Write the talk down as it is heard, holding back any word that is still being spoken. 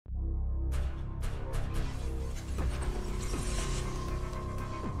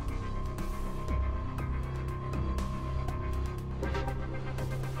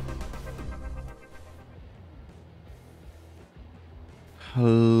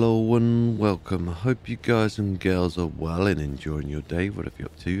Hello and welcome. I hope you guys and girls are well and enjoying your day, whatever you're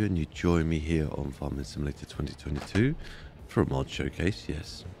up to, and you join me here on Farming Simulator 2022 for a mod showcase.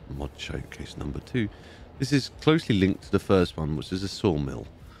 Yes, mod showcase number 2. This is closely linked to the first one, which is a sawmill,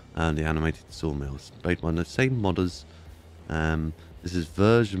 and the animated sawmill. It's made by the same modders. This is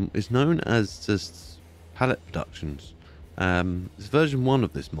it's known as just Pallet Productions. It's version 1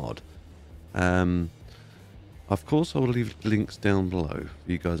 of this mod. Of course, I will leave links down below for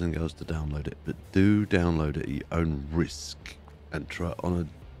you guys and girls to download it, but do download it at your own risk and try it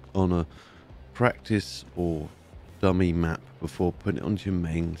on a practice or dummy map before putting it onto your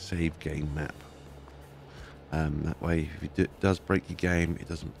main save game map. That way, if it does break your game, it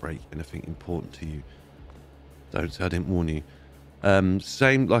doesn't break anything important to you. Don't say I didn't warn you.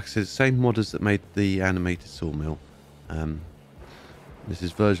 Same, like I said, same modders that made the animated sawmill. This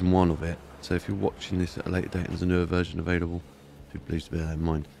is version 1 of it. So if you're watching this at a later date and there's a newer version available, do please bear that in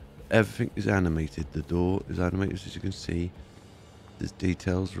mind. Everything is animated. The door is animated, as you can see. There's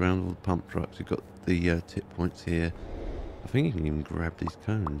details around all the pump trucks. You've got the tip points here. I think you can even grab these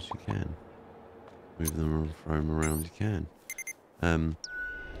cones. You can. Move them and throw them around. You can.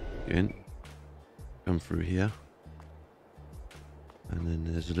 Again, come through here. And then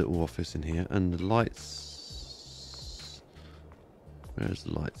there's a little office in here. And the lights... Where's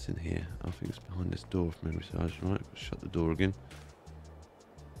the lights in here? I think it's behind this door if memory serves right. Shut the door again.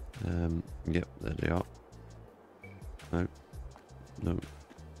 Yep, there they are. No. No.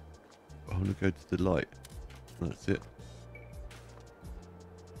 I want to go to the light. That's it.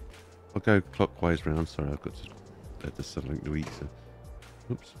 I'll go clockwise round. Sorry, I've got to... There's something to eat. So.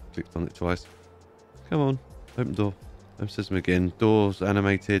 Oops, clicked on it twice. Come on. Open door. Open system again. Doors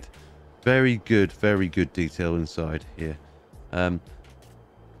animated. Very good detail inside here.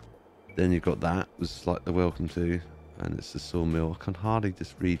 Then you've got that, it's like the welcome to, and it's the sawmill. I can hardly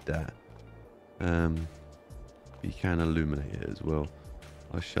just read that. You can illuminate it as well.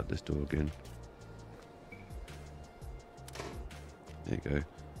 I'll shut this door again. There you go.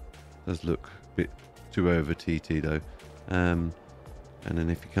 Does look a bit too over TT though. And then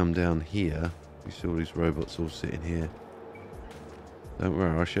if you come down here, you see all these robots all sitting here. Don't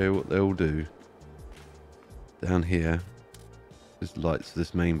worry, I'll show you what they all do. Down here, there's lights for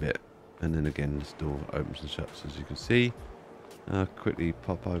this main bit. And then again, this door opens and shuts, as you can see. Quickly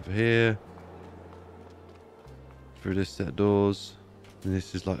pop over here. Through this set of doors. And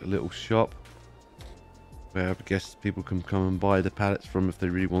this is like a little shop. Where I guess people can come and buy the pallets from if they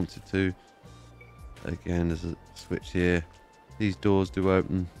really wanted to. Again, there's a switch here. These doors do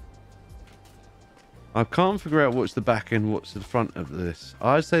open. I can't figure out what's the back and what's the front of this.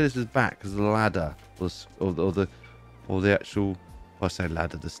 I'd say this is back because the ladder was, or the actual... I say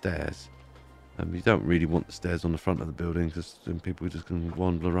ladder, the stairs. You don't really want the stairs on the front of the building because then people just can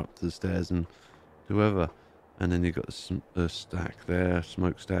wander up to the stairs and do whatever. And then you've got the stack there,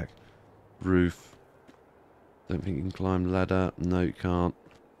 smokestack, roof. Don't think you can climb the ladder. No, you can't.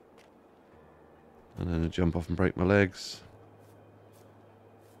 And then I jump off and break my legs.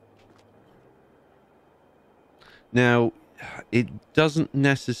 Now, it doesn't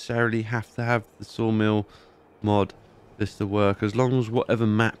necessarily have to have the sawmill mod this to work, as long as whatever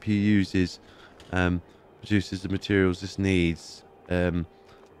map you use produces the materials this needs. I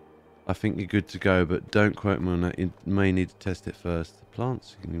think you're good to go, but don't quote me on that. You may need to test it first. The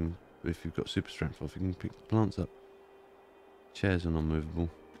plants, you can, if you've got super strength off, you can pick the plants up. Chairs are non-movable.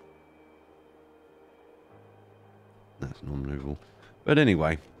 That's non-movable. But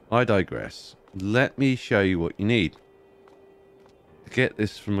anyway, I digress. Let me show you what you need to get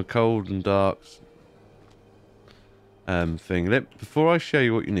this from a cold and dark thing. Before I show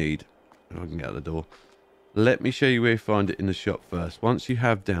you what you need, if I can get out the door, let me show you where you find it in the shop first. Once you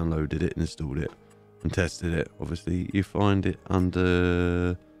have downloaded it and installed it and tested it, obviously you find it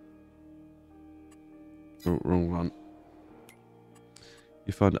under... Oh, wrong one.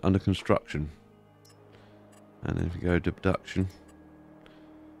 You find it under construction. And then if you go to production,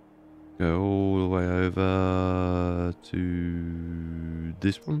 go all the way over to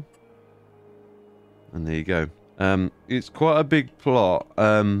this one. And there you go. It's quite a big plot.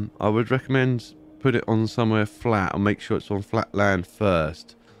 I would recommend put it on somewhere flat, or make sure it's on flat land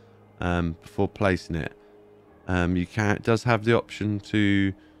first before placing it. It does have the option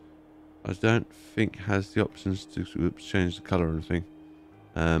to... I don't think it has the options to change the colour or anything.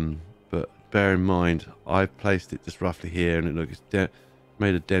 But bear in mind, I've placed it just roughly here, and it's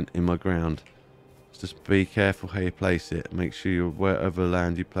made a dent in my ground. Just be careful how you place it. Make sure wherever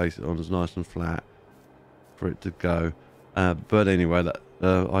land you place it on is nice and flat for it to go. But anyway,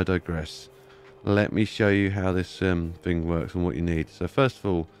 I digress. let me show you how this thing works and what you need. So first of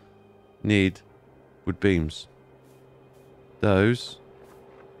all, need wood beams. Those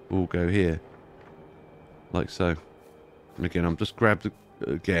will go here, like so. And again, I'm just grabbed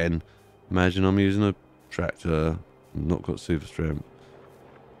again. Imagine I'm using a tractor. I've not got super strength,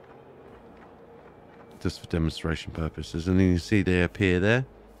 just for demonstration purposes. And then you see they appear there,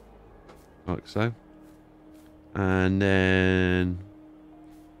 like so. And then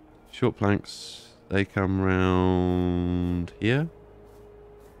short planks, they come round here,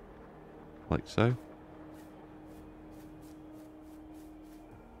 like so.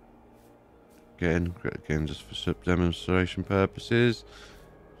 Again, just for demonstration purposes.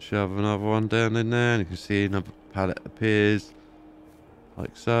 Shove another one down in there, and you can see another pallet appears,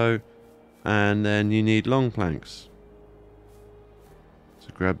 like so. And then you need long planks. So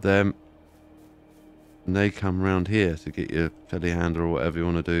grab them, and they come round here to get your telehandler or whatever you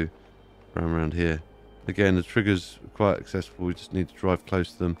want to do around here. Again, the triggers are quite accessible. We just need to drive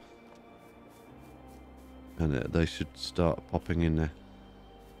close to them, and they should start popping in there.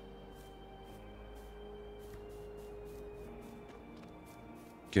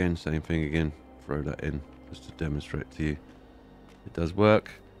 Again, same thing again. Throw that in just to demonstrate to you. It does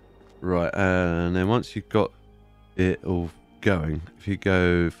work. Right, and then once you've got it all going, if you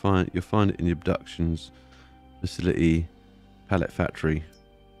go you'll find it in your productions facility, pallet factory.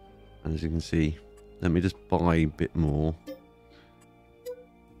 And as you can see, let me just buy a bit more.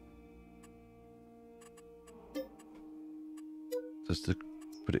 Just to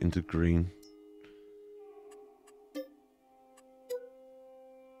put it into green.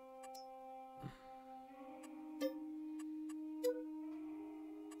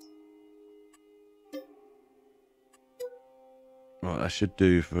 Right, that should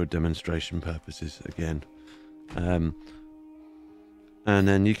do for demonstration purposes again. And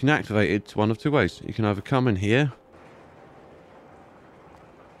then you can activate it one of two ways. You can either come in here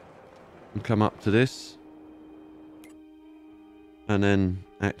and come up to this and then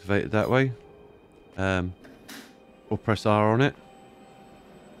activate it that way, or press R on it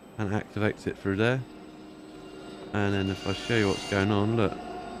and activates it through there. And then if I show you what's going on, look,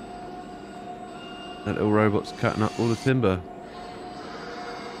 that little robot's cutting up all the timber.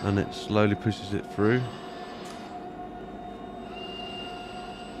 And it slowly pushes it through.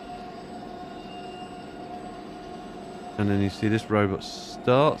 And then you see this robot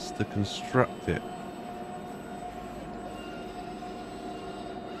starts to construct it.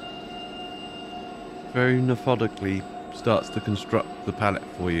 Very methodically starts to construct the pallet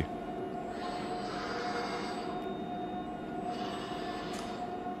for you.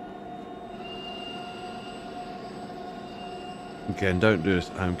 Again, don't do this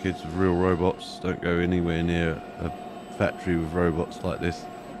at home, kids, with real robots. Don't go anywhere near a factory with robots like this.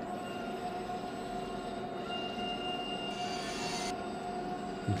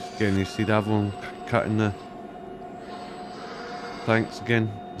 Again, you see the other one cutting the planks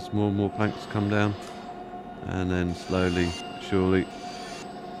again. As more and more planks come down. And then slowly, surely,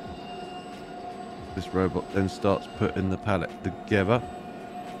 this robot then starts putting the pallet together.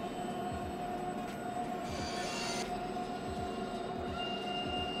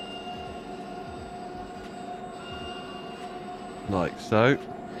 Like so.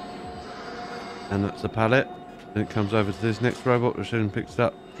 And that's the pallet. Then it comes over to this next robot, which then picks it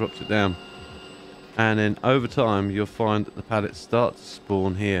up, drops it down. And then over time you'll find that the pallets start to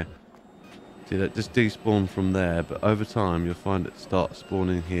spawn here. See, that just despawn from there, but over time you'll find it start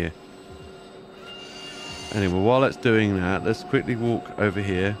spawning here. Anyway, while it's doing that, let's quickly walk over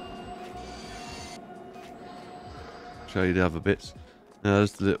here. Show you the other bits. Now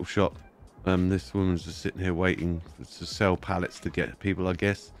there's the little shop. This woman's just sitting here waiting to sell pallets to get people, I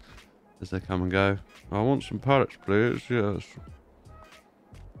guess, as they come and go. I want some pallets, please. Yes.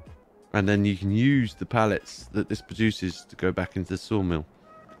 And then you can use the pallets that this produces to go back into the sawmill.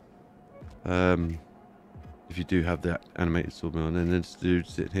 If you do have that animated sawmill. And then this dude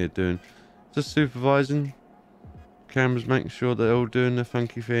sitting here doing, just supervising. Cameras making sure they're all doing their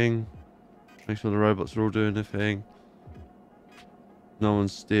funky thing. Make sure the robots are all doing their thing. No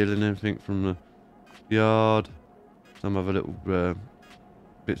one's stealing anything from the yard. Some other little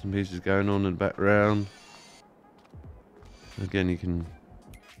bits and pieces going on in the background. Again, you can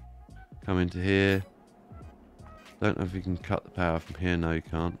come into here. Don't know if you can cut the power from here. No, you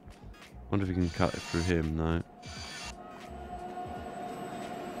can't. Wonder if you can cut it through him. No.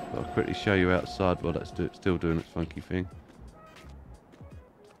 But I'll quickly show you outside while that's still doing its funky thing.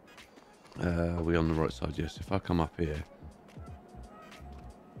 Are we on the right side? Yes. If I come up here.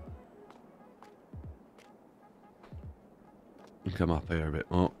 And come up here a bit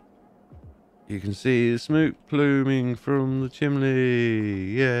more. You can see the smoke pluming from the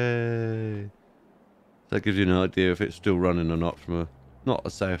chimney. Yay! That gives you an idea if it's still running or not from a, not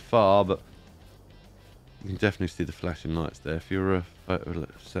so far, but you can definitely see the flashing lights there. If you're a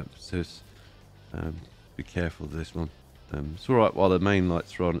photosensitive, be careful with this one. It's alright while the main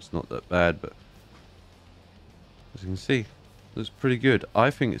lights are on, it's not that bad, but as you can see, it looks pretty good.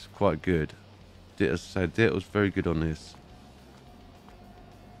 I think it's quite good. As I said, Dit was very good on this.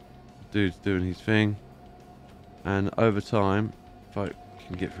 Dude's doing his thing, and over time, if I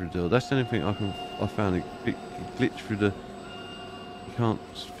can get through the door, that's the only thing I found a bit glitch through the. You can't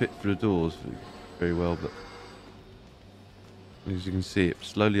fit through the doors very well, but as you can see, it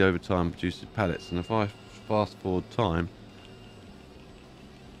slowly over time produces pallets. And if I fast forward time,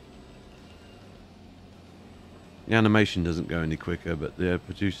 the animation doesn't go any quicker, but the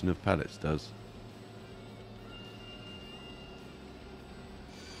producing of pallets does.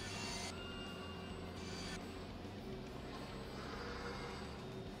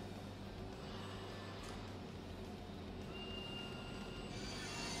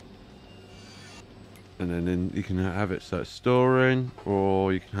 And then you can have it so it's storing,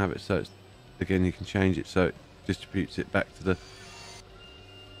 or you can have it so it's, again, you can change it so it distributes it back to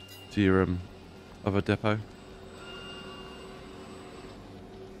your other depot.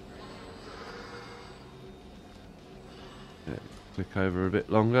 Yeah, click over a bit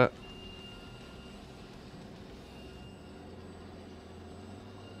longer.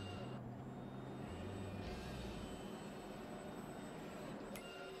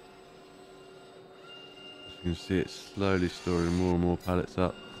 You can see it slowly storing more and more pallets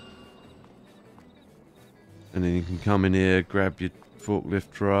up. And then you can come in here, grab your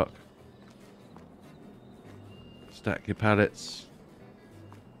forklift truck, stack your pallets,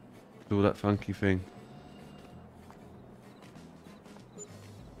 do all that funky thing.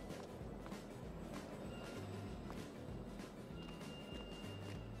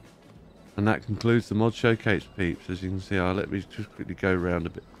 And that concludes the mod showcase, peeps. As you can see, let me just quickly go around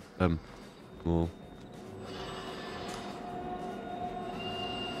a bit more.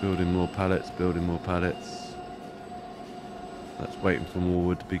 Building more pallets, building more pallets. That's waiting for more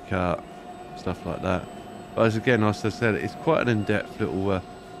wood to be cut, stuff like that. But as again, as I said, it's quite an in-depth little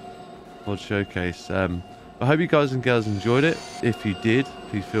mod showcase. I hope you guys and girls enjoyed it. If you did,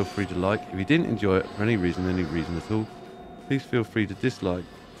 please feel free to like. If you didn't enjoy it for any reason at all, please feel free to dislike.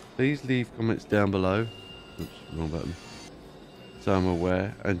 Please leave comments down below. Oops, wrong button. So I'm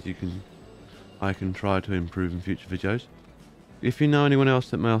aware, and I can try to improve in future videos. If you know anyone else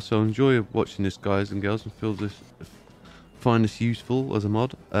that may also enjoy watching this, guys and girls, and find this useful as a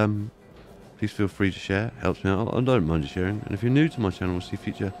mod, please feel free to share. It helps me out. I don't mind you sharing. And if you're new to my channel, see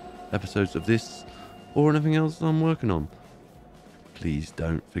future episodes of this or anything else I'm working on, please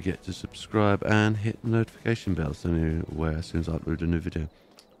don't forget to subscribe and hit the notification bell so you're aware as soon as I upload a new video.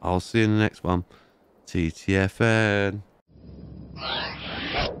 I'll see you in the next one. TTFN.